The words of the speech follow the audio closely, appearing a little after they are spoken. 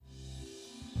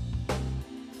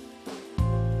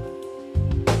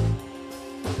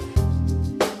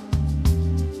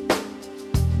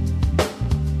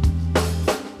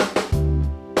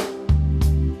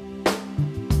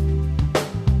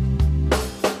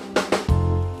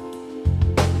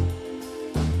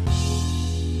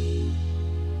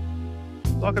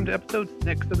welcome to episode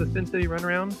 6 of the Sin City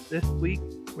Runaround. This week,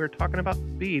 we're talking about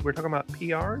speed. We're talking about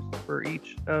PRs for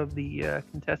each of the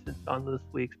contestants on this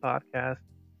week's podcast.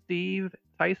 Steve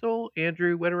Teisel,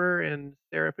 Andrew Witterer, and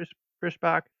Sarah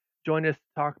Frischbach join us to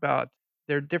talk about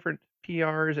their different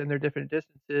PRs and their different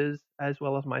distances, as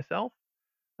well as myself.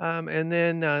 And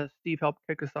then Steve helped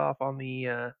kick us off on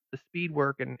the speed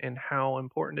work and how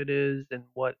important it is and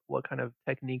what kind of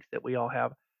techniques that we all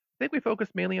have. I think we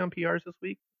focused mainly on PRs this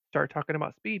week. Start talking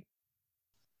about speed.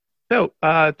 So,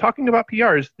 talking about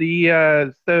PRs,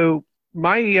 so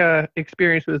my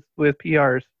experience with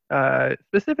PRs,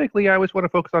 specifically, I always want to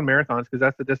focus on marathons because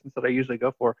that's the distance that I usually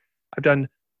go for. I've done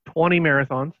 20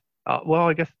 marathons. Well,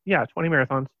 I guess 20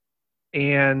 marathons,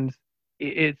 and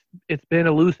it's been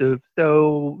elusive.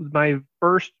 So my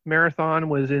first marathon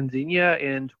was in Xenia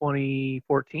in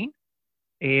 2014.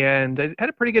 And I had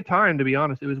a pretty good time, to be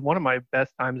honest. It was one of my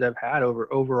best times I've had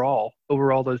overall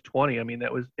those 20. I mean,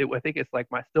 I think it's like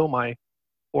still my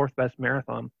fourth best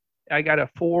marathon. I got a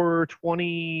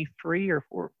 4:23 or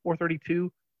 4:32,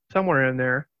 somewhere in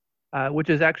there, which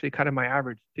is actually kind of my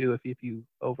average too. If you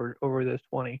over those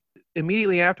 20.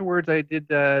 Immediately afterwards, I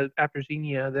did after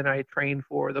Xenia. Then I trained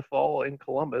for the fall in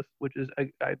Columbus, which is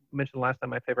I mentioned last time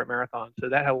my favorite marathon. So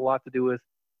that had a lot to do with,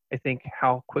 I think,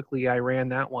 how quickly I ran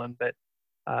that one, but.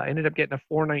 I ended up getting a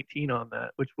 4:19 on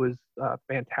that, which was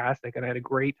fantastic, and I had a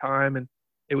great time. And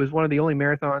it was one of the only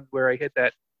marathons where I hit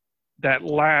that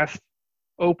last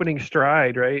opening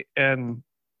stride, right? And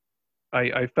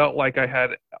I felt like I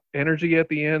had energy at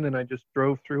the end, and I just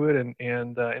drove through it and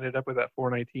ended up with that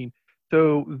 4:19.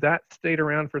 So that stayed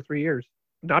around for 3 years.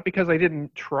 Not because I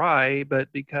didn't try,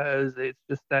 but because it's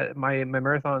just that my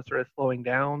marathon started slowing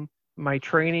down. My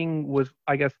training was,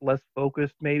 I guess, less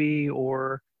focused, maybe,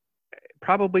 or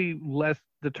probably less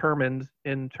determined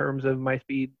in terms of my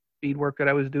speed work that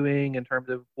I was doing, in terms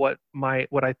of what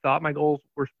I thought my goals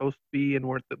were supposed to be and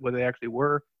what they actually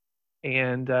were,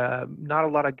 and not a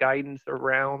lot of guidance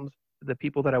around the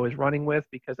people that I was running with,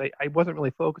 because I wasn't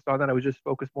really focused on that. I was just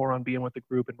focused more on being with the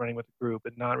group and running with the group,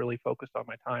 and not really focused on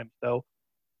my time. So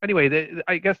anyway,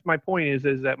 I guess my point is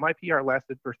that my PR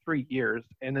lasted for 3 years,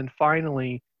 and then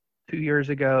finally 2 years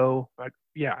ago, I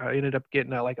ended up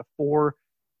getting like a 4:17,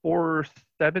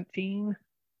 4:17,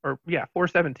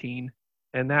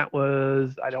 and that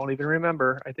was, I don't even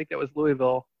remember. I think that was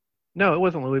Louisville. No, it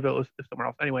wasn't Louisville. It was somewhere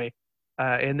else. Anyway,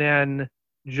 and then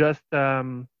just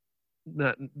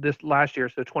this last year,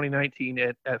 so 2019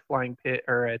 at Flying Pit,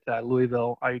 or at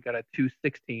Louisville, I got a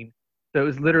 2:16. So it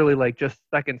was literally like just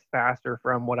seconds faster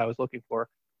from what I was looking for.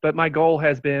 But my goal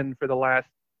has been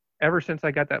ever since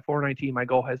I got that 4:19, my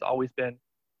goal has always been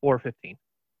 4:15.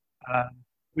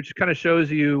 Which kind of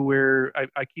shows you where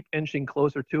I keep inching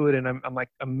closer to it, and I'm like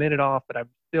a minute off, but I'm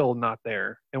still not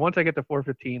there. And once I get to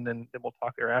 4:15, then we'll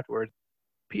talk there afterwards.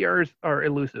 PRs are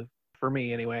elusive for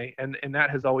me anyway, and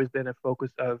that has always been a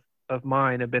focus of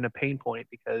mine, and been a pain point,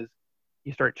 because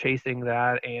you start chasing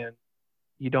that and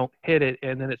you don't hit it,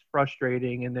 and then it's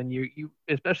frustrating. And then you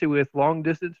especially with long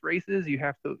distance races, you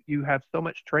have so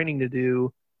much training to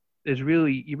do. You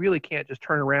really can't just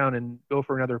turn around and go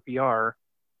for another PR.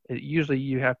 Usually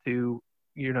you have to,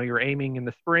 you're aiming in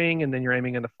the spring, and then you're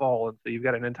aiming in the fall, and so you've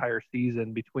got an entire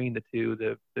season between the two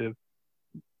to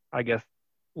I guess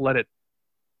let it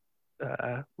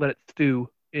stew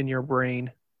in your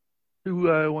brain. Who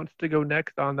wants to go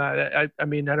next on that? I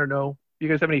mean, I don't know. You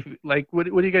guys have any, like, what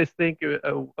do you guys think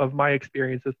of my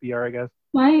experience with PR, I guess?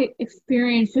 My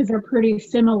experiences are pretty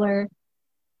similar.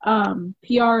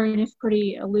 PRing is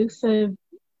pretty elusive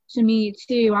to me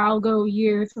too. I'll go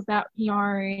years without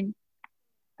PRing,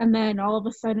 and then all of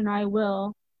a sudden I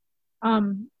will.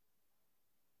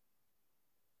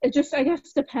 It just, I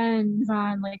guess, depends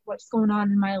on like what's going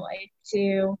on in my life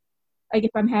too. Like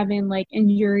if I'm having like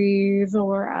injuries,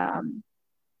 or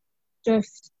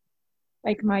just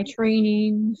like my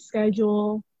training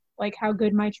schedule, like how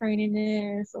good my training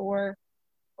is, or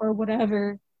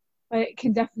whatever. But it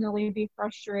can definitely be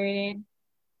frustrating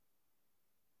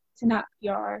to not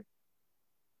PR.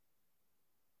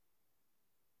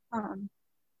 Um,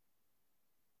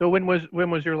 So when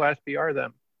was your last PR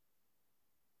then?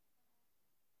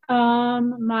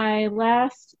 my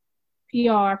last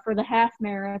PR for the half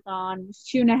marathon was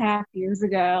 2.5 years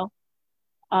ago.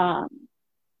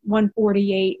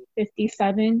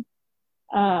 1:48:57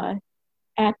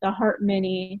 at the Hart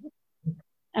Mini.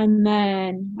 And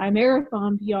then my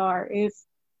marathon PR is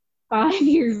 5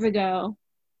 years ago,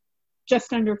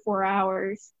 just under 4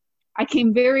 hours. I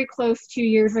came very close 2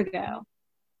 years ago,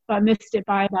 but missed it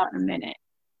by about a minute.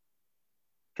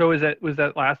 So was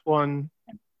that last one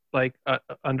like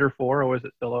under 4, or was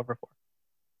it still over 4?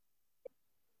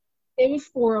 It was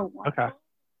 4:01. Okay.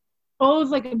 Well, it was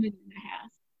like a minute and a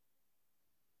half.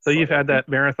 So you've had that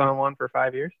marathon one for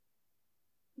 5 years?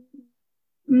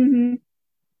 Mm-hmm.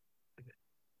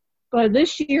 But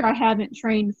this year I haven't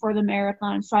trained for the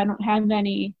marathon, so I don't have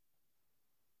any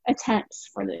attempts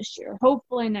for this year.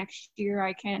 Hopefully next year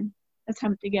I can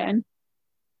attempt again.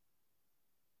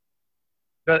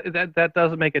 But that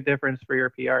does make a difference for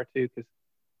your PR too, because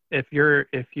if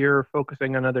you're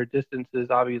focusing on other distances,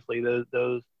 obviously those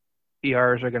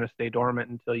PRs are going to stay dormant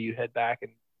until you head back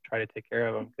and try to take care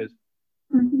of them. Because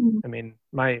I mean,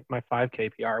 my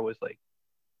 5K PR was like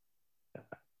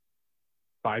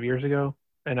 5 years ago,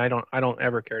 and I don't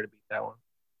ever care to beat that one.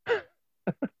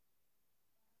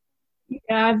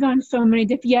 Yeah, I've done so many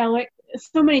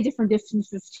different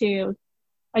distances too.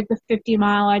 Like the 50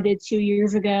 mile I did 2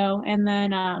 years ago, and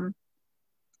then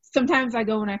sometimes I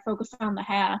go and I focus on the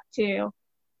half too.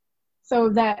 So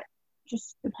that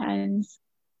just depends.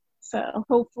 So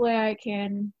hopefully I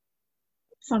can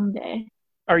someday.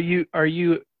 Are you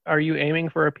aiming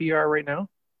for a PR right now?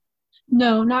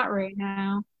 No, not right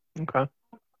now. Okay.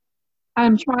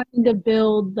 I'm trying to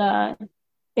build my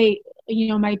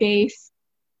base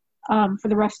for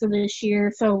the rest of this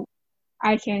year, so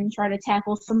I can try to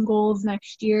tackle some goals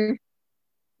next year.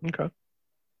 Okay.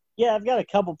 Yeah, I've got a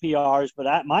couple PRs,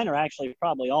 but mine are actually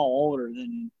probably all older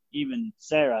than even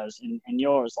Sarah's and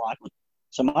yours, Lachlan.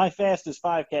 So my fastest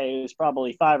 5K was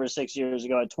probably 5 or 6 years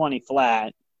ago at 20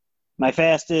 flat. My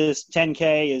fastest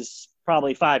 10K is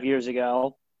probably 5 years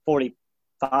ago,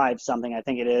 45 something, I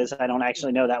think it is. I don't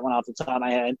actually know that one off the top of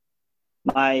my head.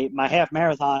 My half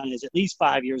marathon is at least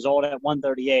 5 years old at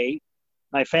 1:38.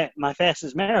 My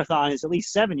fastest marathon is at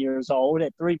least 7 years old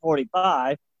at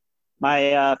 3:45.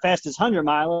 My fastest 100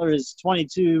 miler is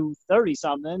 22:30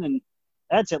 something, and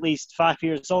that's at least 5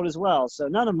 years old as well. So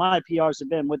none of my PRs have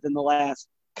been within the last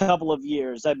couple of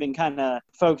years. I've been kind of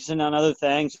focusing on other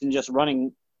things and just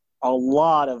running a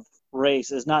lot of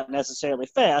races, not necessarily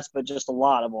fast, but just a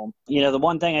lot of them. You know, the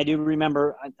one thing I do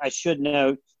remember, I should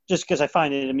note, just because I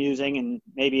find it amusing, and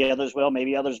maybe others will,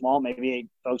 maybe others won't, maybe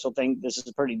folks will think this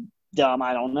is pretty dumb,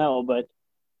 I don't know. But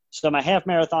so my half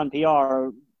marathon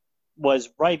PR was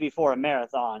right before a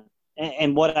marathon.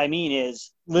 And what I mean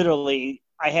is literally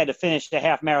I had to finish the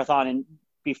half marathon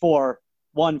before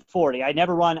 1:40. I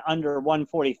never run under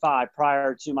 1:45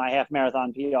 prior to my half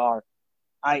marathon PR.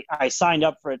 I signed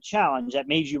up for a challenge that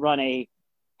made you run a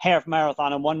half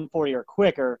marathon in 1:40 or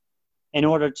quicker in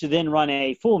order to then run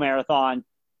a full marathon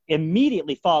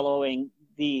immediately following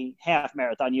the half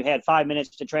marathon. You had 5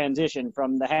 minutes to transition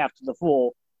from the half to the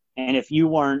full. And if you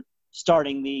weren't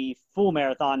starting the full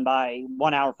marathon by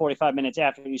 1 hour, 45 minutes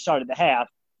after you started the half,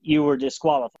 you were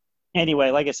disqualified.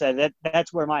 Anyway, like I said,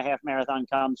 that's where my half marathon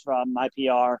comes from, my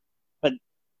PR. But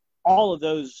all of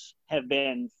those have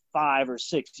been 5 or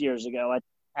 6 years ago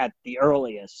at the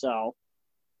earliest. So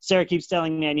Sarah keeps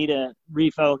telling me I need to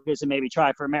refocus and maybe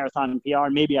try for a marathon PR,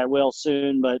 and maybe I will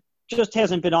soon, but just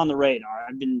hasn't been on the radar.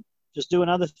 I've been just doing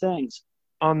other things.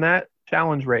 On that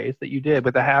challenge race that you did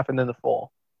with the half and then the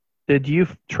full, did you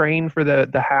train for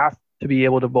the half to be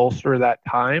able to bolster that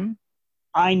time?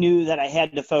 I knew that I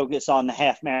had to focus on the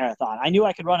half marathon. I knew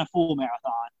I could run a full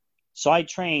marathon. So I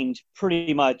trained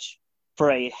pretty much for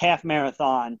a half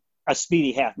marathon, a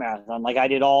speedy half marathon. Like I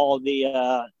did all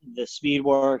the speed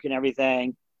work and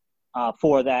everything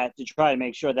for that to try to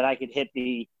make sure that I could hit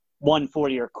the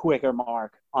 1:40 or quicker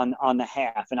mark on the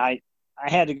half. And I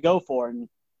had to go for it.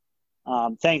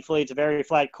 And thankfully, it's a very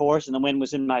flat course, and the wind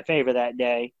was in my favor that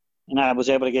day, and I was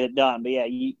able to get it done. But yeah,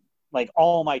 like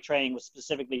all my training was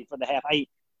specifically for the half. The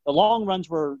long runs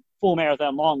were full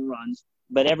marathon long runs,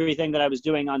 but everything that I was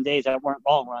doing on days that weren't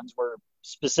long runs were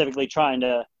specifically trying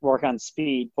to work on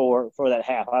speed for that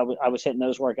half. I was hitting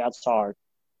those workouts hard.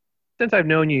 Since I've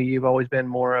known you, you've always been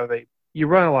more of you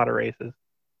run a lot of races.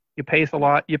 You pace a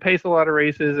lot of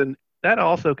races, and that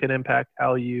also can impact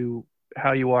how you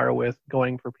are with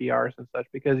going for PRs and such,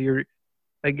 because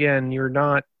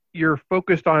you're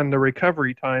focused on the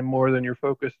recovery time more than you're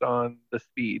focused on the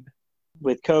speed.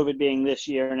 With COVID being this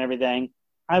year and everything,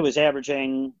 I was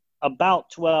averaging about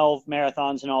 12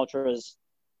 marathons and ultras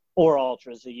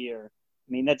a year.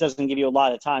 I mean, that doesn't give you a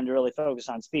lot of time to really focus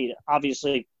on speed.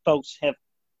 Obviously, folks have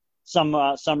some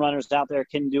runners out there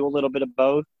can do a little bit of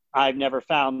both. I've never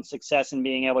found success in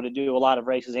being able to do a lot of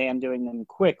races and doing them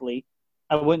quickly.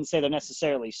 I wouldn't say they're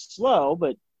necessarily slow,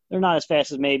 but they're not as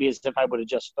fast as maybe as if I would have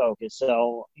just focused.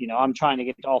 So, I'm trying to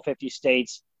get to all 50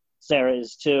 states. Sarah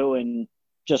is too, and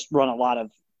just run a lot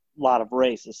of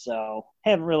races. So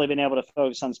haven't really been able to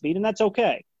focus on speed, and that's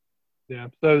okay. Yeah.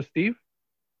 So Steve?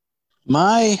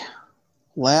 My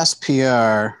last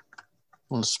PR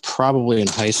was probably in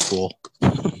high school,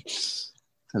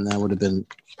 and that would have been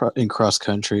in cross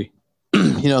country.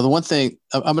 The one thing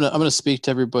I'm gonna speak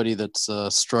to everybody that's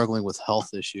struggling with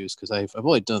health issues, because I've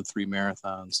only done 3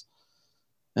 marathons,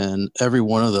 and every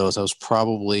one of those I was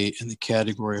probably in the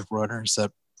category of runners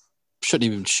that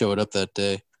shouldn't even showed up that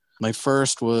day. My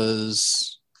first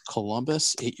was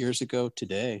Columbus 8 years ago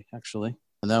today, actually,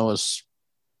 and that was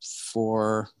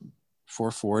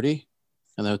 4:40.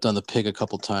 And I've done the pig a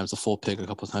couple times, the full pig a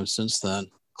couple times since then,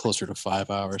 closer to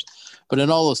 5 hours. But in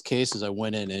all those cases, I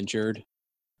went in injured.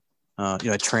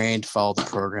 I trained, followed the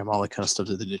program, all that kind of stuff,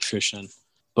 did the nutrition.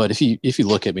 But if you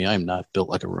look at me, I'm not built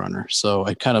like a runner. So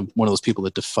I kind of one of those people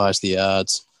that defies the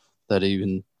odds, that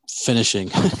even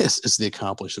finishing is the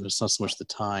accomplishment. It's not so much the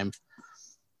time.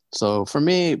 So for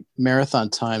me, marathon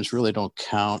times really don't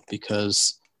count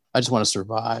because I just want to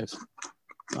survive.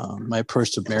 My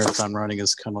approach to marathon running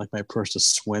is kind of like my approach to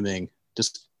swimming.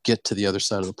 Just get to the other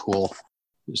side of the pool.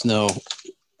 There's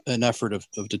an effort of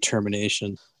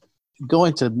determination.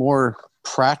 Going to more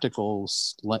practical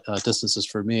distances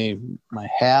for me, my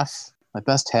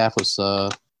best half was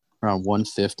around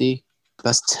 150.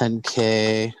 Best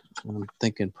 10K, I'm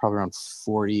thinking probably around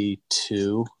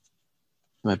 42.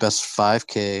 My best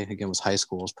 5K, again, was high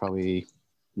school, was probably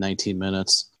 19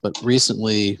 minutes. But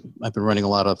recently, I've been running a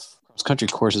lot of cross-country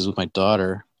courses with my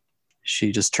daughter.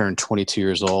 She just turned 22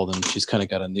 years old, and she's kind of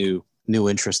got a new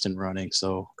interest in running.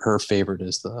 So her favorite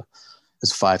is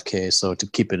 5K. So to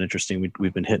keep it interesting,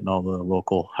 we've been hitting all the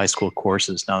local high school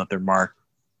courses now that they're marked.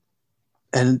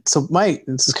 And so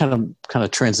this is kind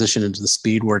of transition into the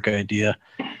speed work idea.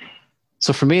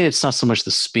 So for me, it's not so much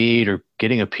the speed or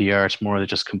getting a PR. It's more than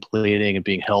just completing and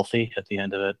being healthy at the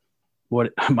end of it.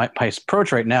 What my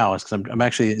approach right now is, because I'm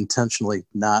actually intentionally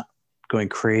not going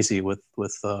crazy with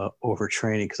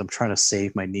overtraining, because I'm trying to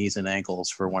save my knees and ankles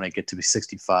for when I get to be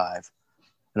 65.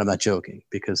 And I'm not joking,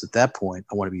 because at that point,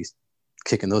 I want to be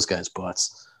kicking those guys'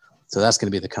 butts. So that's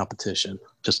going to be the competition.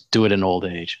 Just do it in old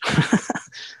age.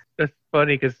 That's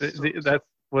funny, because that's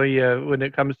when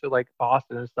it comes to like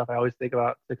Boston and stuff, I always think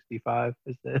about 65.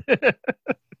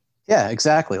 Yeah,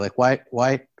 exactly. Like why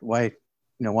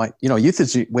youth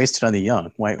is wasted on the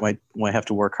young. Why have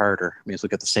to work harder? I mean, we'll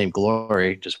get the same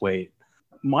glory, just wait.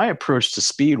 My approach to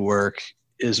speed work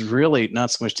is really not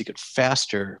so much to get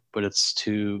faster, but it's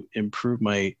to improve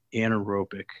my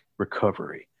anaerobic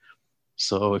recovery.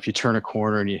 So if you turn a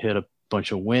corner and you hit a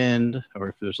bunch of wind, or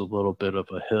if there's a little bit of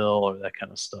a hill or that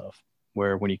kind of stuff,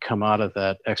 where when you come out of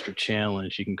that extra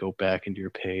challenge, you can go back into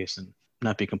your pace and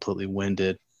not be completely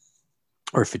winded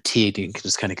or fatigued. You can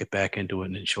just kind of get back into it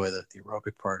and enjoy the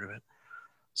aerobic part of it.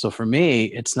 So for me,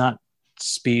 it's not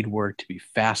speed work to be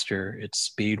faster. It's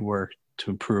speed work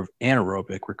to improve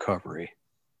anaerobic recovery.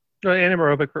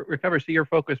 Anaerobic recovery. So you're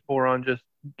focused more on just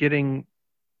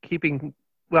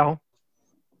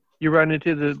you run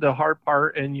into the hard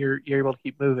part and you're able to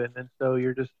keep moving. And so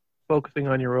you're just focusing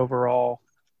on your overall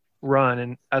run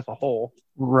and as a whole.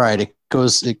 Right. It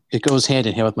goes hand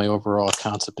in hand with my overall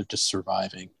concept of just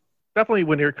surviving. Definitely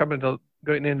when you're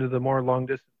going into the more long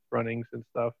distance runnings and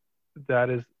stuff,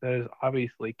 that is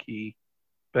obviously key.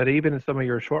 But even in some of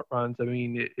your short runs, I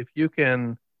mean, if you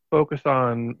can focus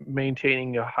on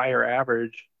maintaining a higher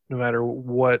average, no matter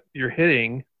what you're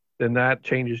hitting, then that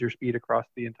changes your speed across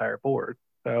the entire board.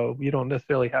 So you don't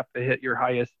necessarily have to hit your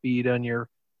highest speed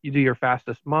you do your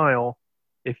fastest mile.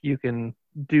 If you can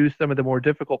do some of the more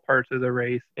difficult parts of the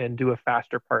race and do a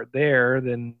faster part there,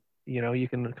 then, you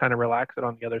can kind of relax it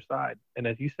on the other side. And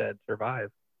as you said,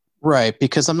 survive. Right.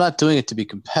 Because I'm not doing it to be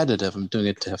competitive. I'm doing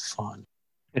it to have fun.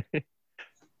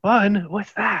 Fun?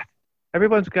 What's that?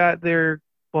 Everyone's got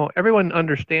everyone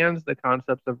understands the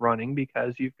concepts of running,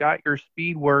 because you've got your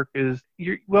speed work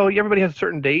everybody has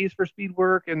certain days for speed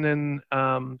work. And then,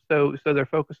 so they're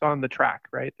focused on the track,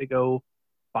 right? They go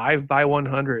 5 by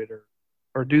 100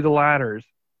 or do the ladders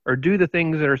or do the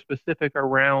things that are specific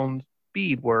around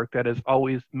speed work that is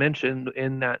always mentioned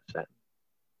in that sentence.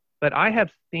 But I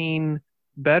have seen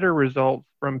better results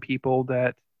from people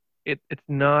that it's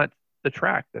not the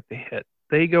track that they hit.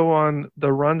 They go on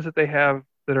the runs that they have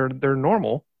they're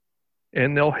normal,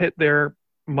 and they'll hit their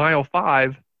mile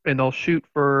 5 and they'll shoot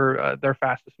for their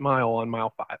fastest mile on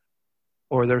mile 5,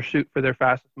 or they'll shoot for their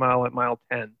fastest mile at mile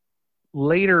 10.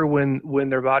 Later, when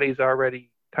their body's already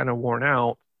kind of worn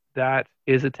out, that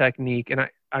is a technique, and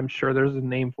I'm sure there's a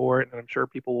name for it, and I'm sure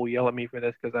people will yell at me for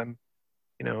this because I'm,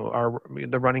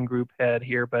 the running group head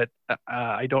here, but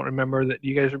I don't remember that. Do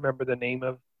you guys remember the name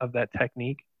of that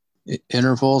technique?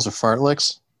 Intervals or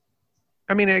fartleks?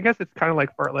 I mean, I guess it's kind of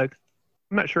like fartleks.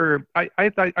 I'm not sure. I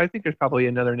think there's probably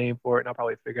another name for it, and I'll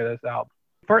probably figure this out.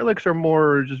 fartleks are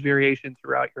more just variation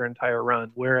throughout your entire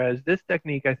run, whereas this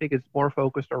technique, I think, is more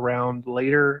focused around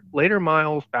later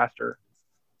miles faster.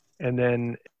 And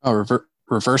then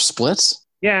reverse splits?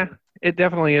 Yeah, it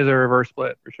definitely is a reverse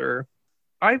split for sure.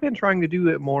 I've been trying to do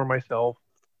it more myself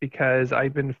because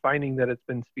I've been finding that it's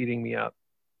been speeding me up.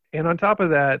 And on top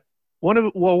of that, one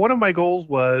of my goals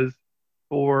was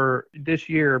for this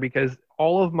year, because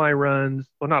all of my runs,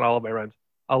 well, not all of my runs,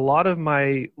 a lot of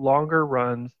my longer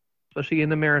runs, especially in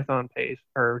the marathon pace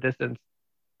or distance,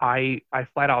 I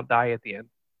flat out die at the end.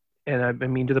 And I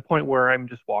mean, to the point where I'm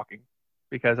just walking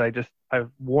because I've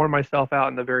worn myself out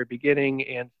in the very beginning.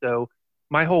 And so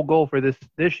my whole goal for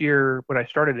this year when I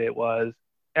started it was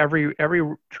every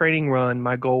training run,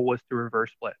 my goal was to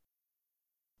reverse split.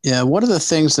 Yeah, one of the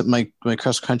things that my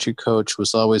cross country coach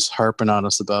was always harping on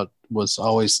us about was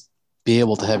always be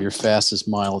able to have your fastest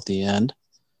mile at the end.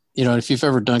 You know, if you've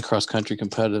ever done cross country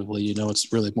competitively, you know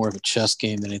it's really more of a chess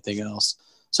game than anything else.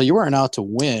 So you weren't out to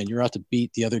win; you're out to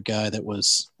beat the other guy that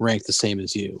was ranked the same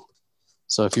as you.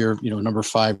 So if you're, number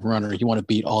 5 runner, you want to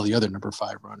beat all the other number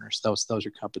 5 runners. That was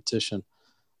your competition.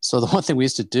 So the one thing we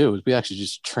used to do is we actually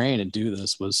just train and do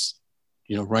this was,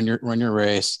 run your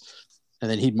race, and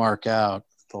then he'd mark out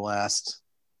the last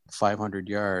 500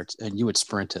 yards, and you would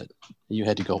sprint it. You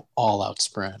had to go all out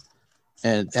sprint.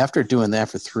 And after doing that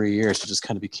for 3 years, it just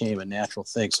kind of became a natural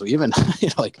thing. So even,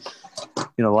 the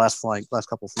last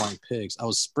couple of Flying Pigs, I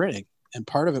was sprinting. And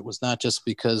part of it was not just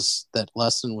because that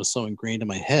lesson was so ingrained in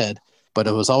my head, but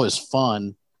it was always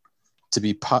fun to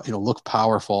be, look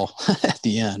powerful at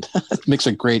the end. It makes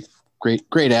a great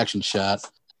action shot.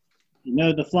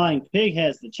 The Flying Pig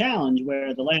has the challenge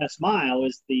where the last mile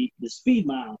is the speed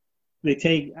mile. They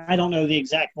take, I don't know the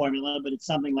exact formula, but it's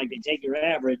something like they take your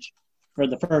average for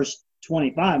the first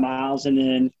 25 miles, and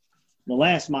then the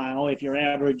last mile, if your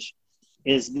average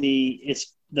is the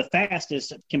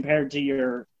fastest compared to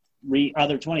your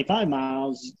other 25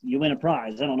 miles, you win a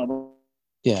prize. I don't know.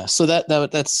 Yeah, so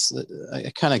that's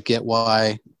I kind of get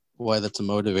why that's a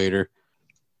motivator.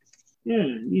 Yeah,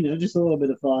 just a little bit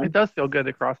of fun. It does feel good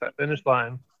to cross that finish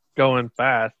line going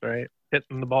fast, right?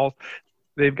 Hitting the balls.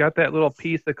 They've got that little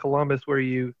piece of Columbus where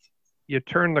you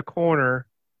turn the corner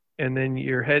and then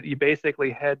you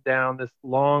basically head down this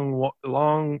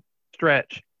long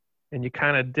stretch, and you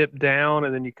kind of dip down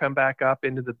and then you come back up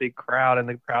into the big crowd, and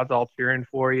the crowd's all cheering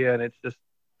for you, and it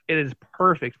is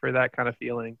perfect for that kind of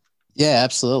feeling. Yeah,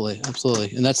 absolutely.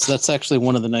 And that's actually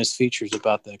one of the nice features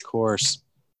about that course.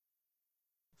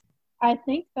 I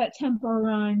think that tempo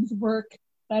runs work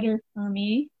better for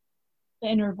me, the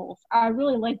intervals. I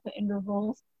really like the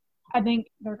intervals. I think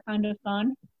they're kind of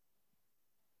fun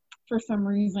for some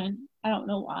reason. I don't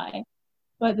know why.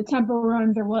 But the tempo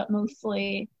runs are what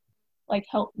mostly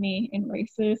help me in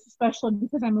races, especially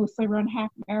because I mostly run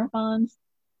half marathons.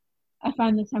 I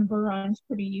find the tempo runs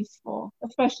pretty useful,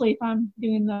 especially if I'm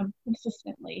doing them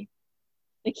consistently.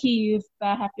 The key is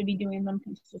that I have to be doing them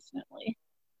consistently.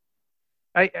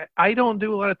 I don't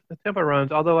do a lot of tempo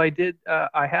runs, although I did.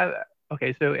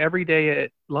 Okay, so every day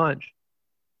at lunch,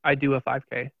 I do a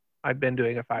 5K. I've been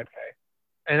doing a 5K,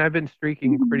 and I've been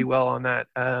streaking pretty well on that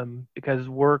because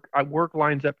work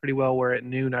lines up pretty well where at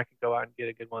noon I can go out and get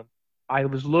a good one. I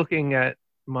was looking at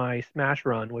my Smash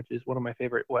Run, which is one of my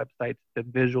favorite websites to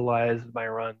visualize my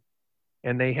run,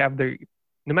 and they have no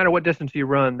matter what distance you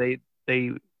run,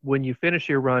 they when you finish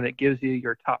your run, it gives you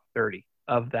your top 30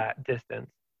 of that distance.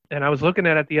 And I was looking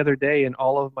at it the other day, and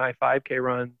all of my 5K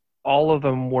runs, all of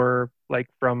them were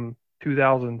from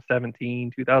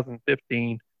 2017,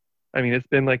 2015. I mean, it's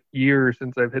been years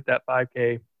since I've hit that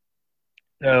 5K.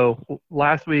 So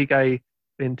last week,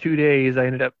 in 2 days, I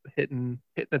ended up hitting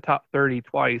the top 30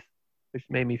 twice, which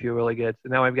made me feel really good. So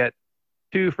now I've got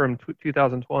 2 from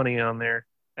 2020 on there.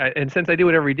 And since I do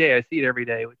it every day, I see it every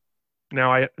day.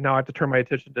 Now I have to turn my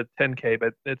attention to 10K,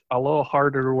 but it's a little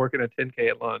harder to work in a 10K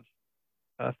at lunch.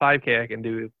 5K I can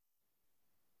do.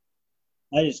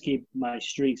 I just keep my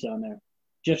streaks on there.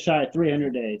 Just shy of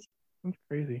 300 days. That's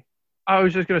crazy. I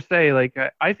was just going to say,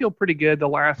 I feel pretty good the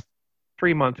last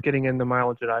 3 months getting in the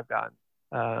mileage that I've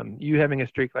gotten. You having a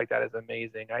streak like that is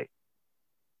amazing.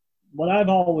 What I've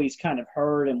always kind of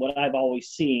heard and what I've always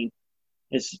seen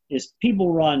is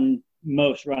people run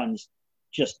most runs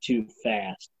just too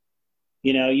fast.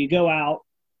 You go out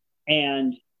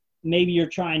and maybe you're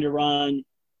trying to run,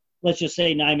 let's just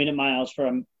say 9-minute miles for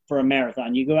a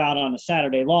marathon. You go out on a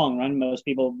Saturday long run. Most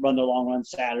people run their long runs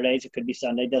Saturdays. It could be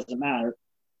Sunday, doesn't matter.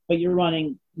 But you're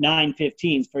running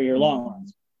 9:15s for your long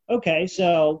runs. Okay,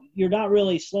 so you're not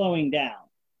really slowing down.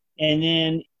 And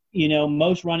then,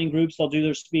 most running groups, they'll do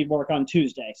their speed work on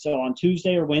Tuesday. So on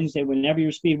Tuesday or Wednesday, whenever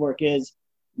your speed work is,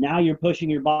 Now you're pushing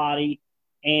your body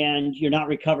and you're not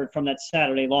recovered from that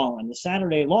Saturday long run. The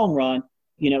Saturday long run,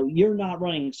 you're not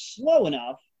running slow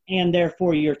enough, and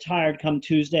therefore you're tired come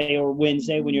Tuesday or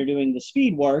Wednesday when you're doing the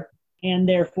speed work, and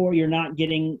therefore you're not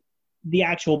getting the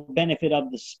actual benefit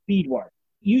of the speed work.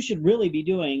 You should really be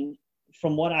doing,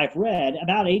 from what I've read,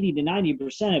 about 80 to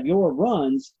 90% of your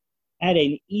runs at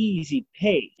an easy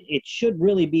pace. It should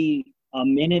really be a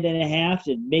minute and a half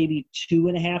to maybe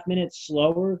 2.5 minutes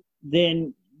slower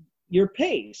than your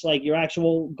pace, like your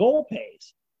actual goal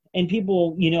pace. And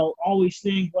people, always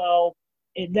think, well,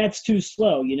 that's too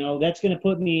slow. That's going to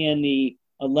put me in the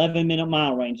 11-minute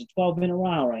mile range, the 12-minute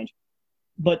mile range.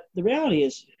 But the reality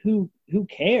is, who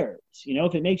cares?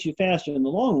 If it makes you faster in the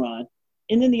long run.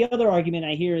 And then the other argument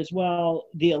I hear is, well,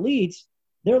 the elites,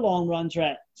 their long runs are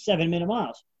at 7-minute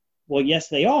miles. Well, yes,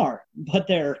 they are, but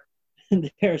their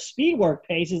speed work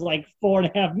pace is like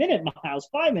 4.5-minute miles,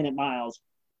 5-minute miles.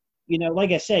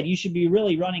 Like I said, you should be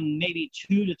really running maybe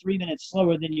 2 to 3 minutes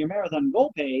slower than your marathon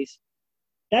goal pace.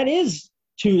 That is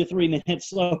 2 to 3 minutes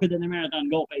slower than the marathon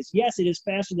goal pace. Yes, it is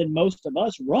faster than most of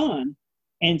us run,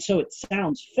 and so it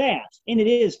sounds fast, and it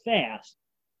is fast,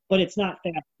 but it's not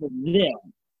fast for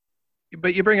them.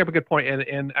 But you bring up a good point,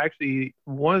 and actually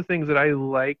one of the things that I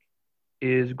like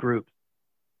is groups.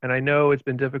 And I know it's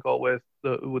been difficult with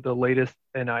the latest,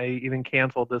 and I even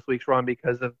canceled this week's run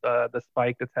because of the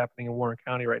spike that's happening in Warren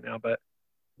County right now. But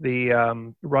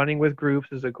the running with groups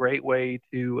is a great way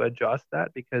to adjust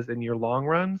that, because in your long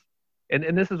runs,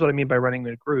 and this is what I mean by running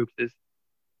with groups, is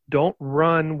don't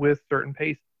run with certain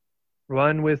paces.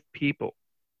 Run with people.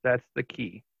 That's the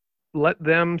key. Let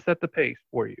them set the pace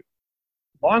for you.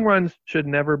 Long runs should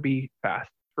never be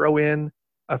fast. Throw in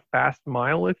a fast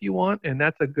mile if you want, and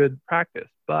that's a good practice.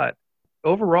 But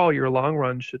overall, your long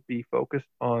run should be focused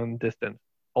on distance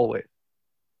always.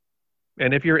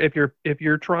 And if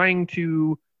you're trying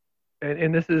to,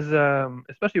 and this is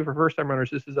especially for first time runners,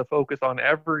 this is a focus on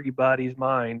everybody's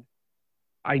mind.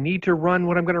 I need to run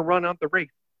what I'm going to run out the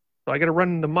race. So I got to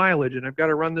run the mileage, and I've got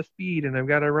to run the speed,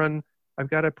 and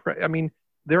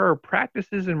there are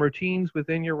practices and routines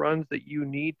within your runs that you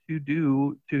need to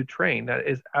do to train. That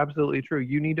is absolutely true.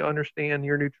 You need to understand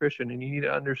your nutrition, and you need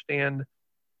to understand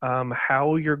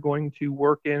how you're going to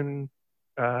work in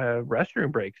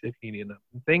restroom breaks if you need them.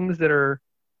 Things that are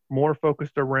more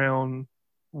focused around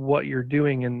what you're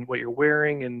doing and what you're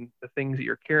wearing and the things that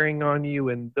you're carrying on you,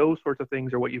 and those sorts of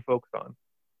things are what you focus on.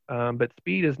 But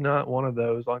speed is not one of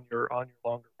those on your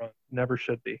longer run. Never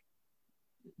should be.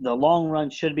 The long run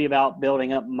should be about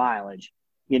building up mileage.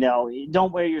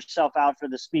 Don't wear yourself out for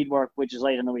the speed work, which is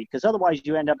late in the week, because otherwise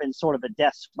you end up in sort of a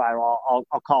death spiral,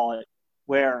 I'll call it,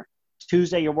 where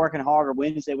Tuesday you're working hard, or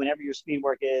Wednesday, whenever your speed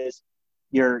work is,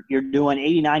 you're doing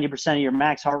 80-90% of your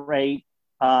max heart rate,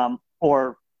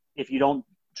 or if you don't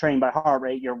train by heart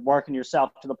rate, you're working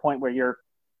yourself to the point where you're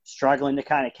struggling to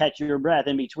kind of catch your breath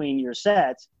in between your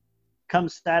sets. Come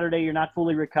Saturday, you're not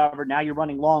fully recovered. Now you're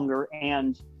running longer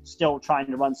and still trying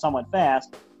to run somewhat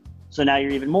fast. So now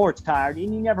you're even more tired,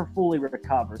 and you never fully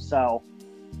recover. So,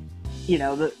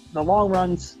 the long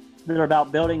runs that are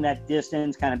about building that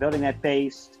distance, kind of building that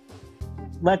pace,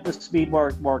 let the speed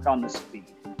work on the speed.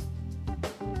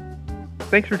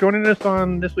 Thanks for joining us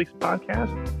on this week's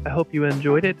podcast. I hope you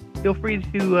enjoyed it. Feel free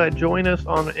to join us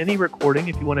on any recording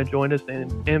if you want to join us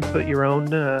and input your own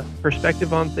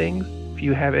perspective on things. If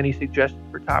you have any suggestions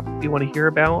for topics you want to hear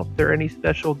about, if there are any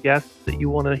special guests that you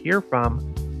want to hear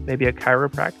from, maybe a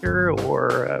chiropractor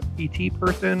or a PT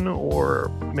person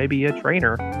or maybe a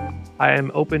trainer, I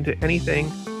am open to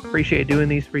anything. Appreciate doing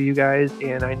these for you guys,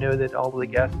 and I know that all of the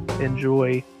guests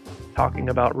enjoy talking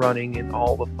about running and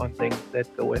all the fun things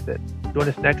that go with it. Join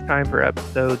us next time for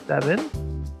episode 7.